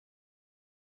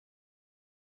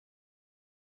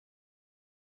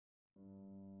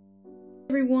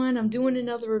Everyone, I'm doing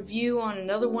another review on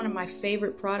another one of my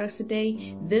favorite products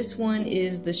today. This one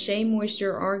is the Shea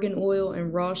Moisture Argan Oil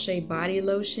and Raw Shea Body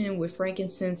Lotion with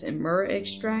frankincense and myrrh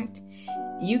extract.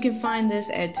 You can find this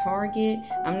at Target.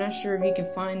 I'm not sure if you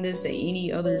can find this at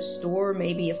any other store,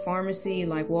 maybe a pharmacy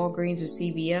like Walgreens or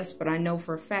CVS, but I know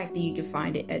for a fact that you can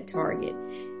find it at Target.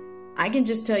 I can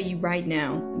just tell you right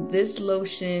now, this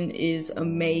lotion is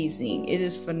amazing. It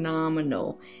is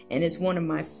phenomenal, and it's one of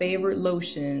my favorite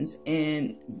lotions,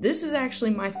 and this is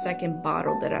actually my second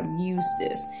bottle that I've used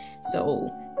this. So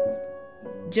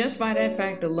just by that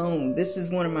fact alone, this is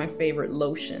one of my favorite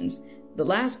lotions. The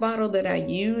last bottle that I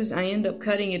used, I ended up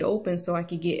cutting it open so I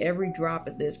could get every drop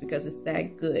of this because it's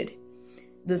that good.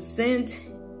 The scent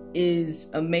is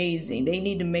amazing. They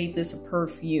need to make this a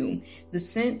perfume. The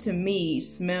scent to me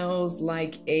smells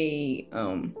like it's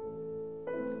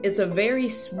a very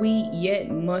sweet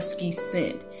yet musky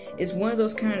scent. It's one of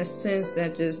those kind of scents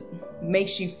that just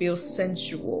makes you feel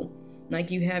sensual,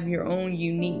 like you have your own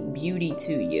unique beauty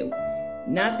to you.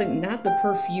 Not the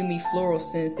perfumey floral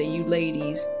scents that you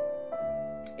ladies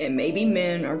and maybe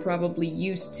men are probably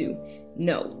used to.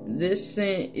 No, this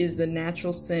scent is the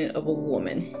natural scent of a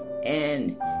woman,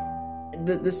 and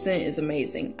the scent is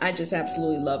amazing. I just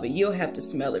absolutely love it. You'll have to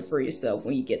smell it for yourself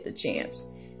when you get the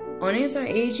chance. On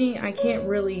anti-aging, I can't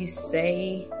really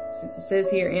say, since it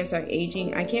says here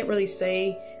anti-aging, I can't really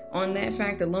say on that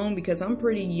fact alone because I'm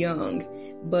pretty young.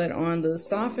 But on the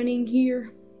softening here,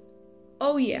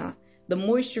 oh yeah, the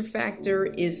moisture factor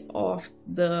is off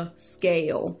the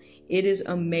scale. It is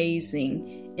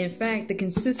amazing. In fact, the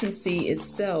consistency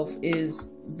itself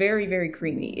is very, very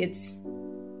creamy.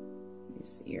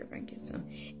 Let's see here if I can get some.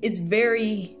 It's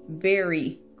very,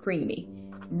 very creamy.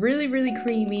 Really, really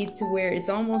creamy to where it's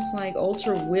almost like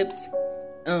ultra whipped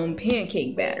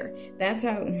pancake batter. That's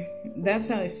how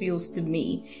it feels to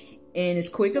me. And it's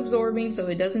quick absorbing, so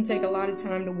it doesn't take a lot of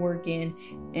time to work in,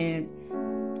 and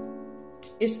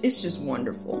it's just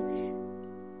wonderful.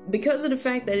 Because of the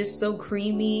fact that it's so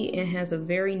creamy and has a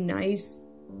very nice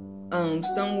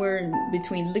somewhere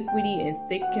between liquidy and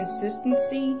thick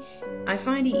consistency, I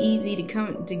find it easy to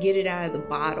get it out of the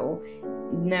bottle.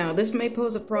 Now, this may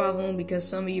pose a problem because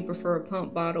some of you prefer a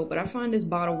pump bottle, but I find this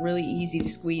bottle really easy to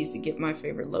squeeze to get my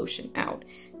favorite lotion out.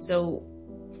 So,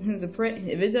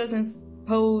 if it doesn't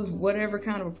pose whatever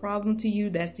kind of a problem to you,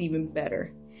 that's even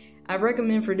better. I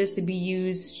recommend for this to be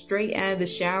used straight out of the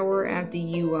shower after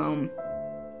you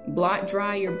blot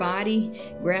dry your body.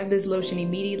 Grab this lotion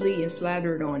immediately and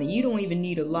slather it on. And you don't even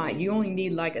need a lot. You only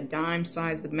need like a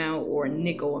dime-sized amount or a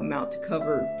nickel amount to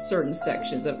cover certain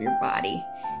sections of your body.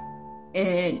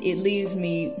 And it leaves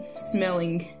me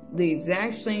smelling the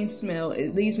exact same smell.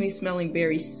 It leaves me smelling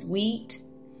very sweet.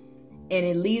 And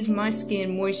it leaves my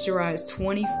skin moisturized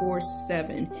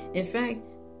 24/7. In fact,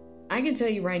 I can tell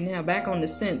you right now, back on the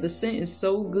scent is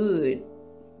so good.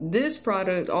 This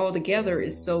product altogether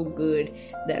is so good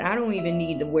that I don't even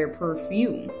need to wear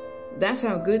perfume. That's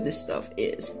how good this stuff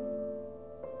is.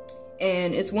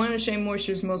 And it's one of Shea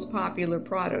Moisture's most popular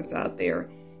products out there.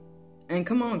 And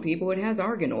come on, people, it has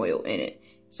argan oil in it.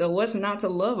 So what's not to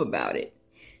love about it?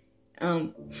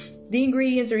 The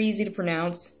ingredients are easy to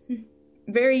pronounce.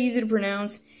 Very easy to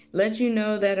pronounce. Let you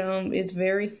know that it's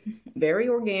very, very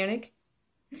organic.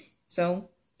 So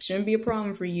shouldn't be a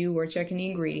problem for you or checking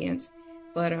the ingredients.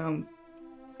 But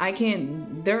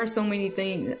there are so many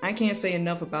things, I can't say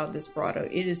enough about this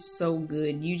product. It is so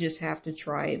good. You just have to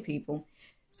try it, people.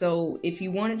 So if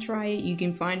you want to try it, you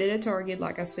can find it at Target,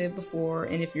 like I said before.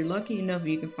 And if you're lucky enough,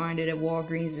 you can find it at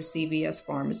Walgreens or CVS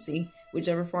pharmacy,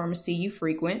 whichever pharmacy you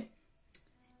frequent.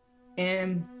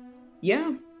 And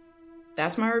yeah,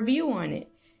 that's my review on it.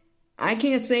 I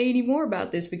can't say any more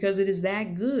about this because it is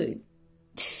that good.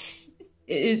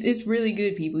 It's really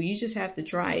good, people. You just have to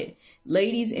try it.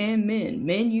 Ladies and men.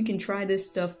 Men, you can try this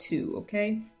stuff too,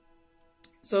 okay?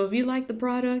 So if you like the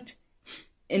product,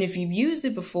 and if you've used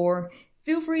it before,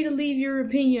 feel free to leave your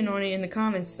opinion on it in the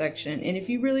comments section. And if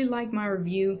you really like my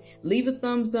review, leave a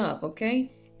thumbs up,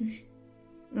 okay?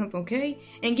 Okay?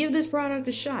 And give this product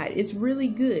a shot. It's really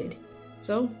good.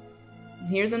 So,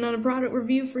 here's another product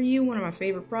review for you. One of my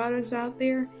favorite products out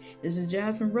there. This is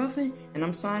Jasmine Ruffin, and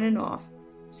I'm signing off.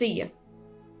 See ya.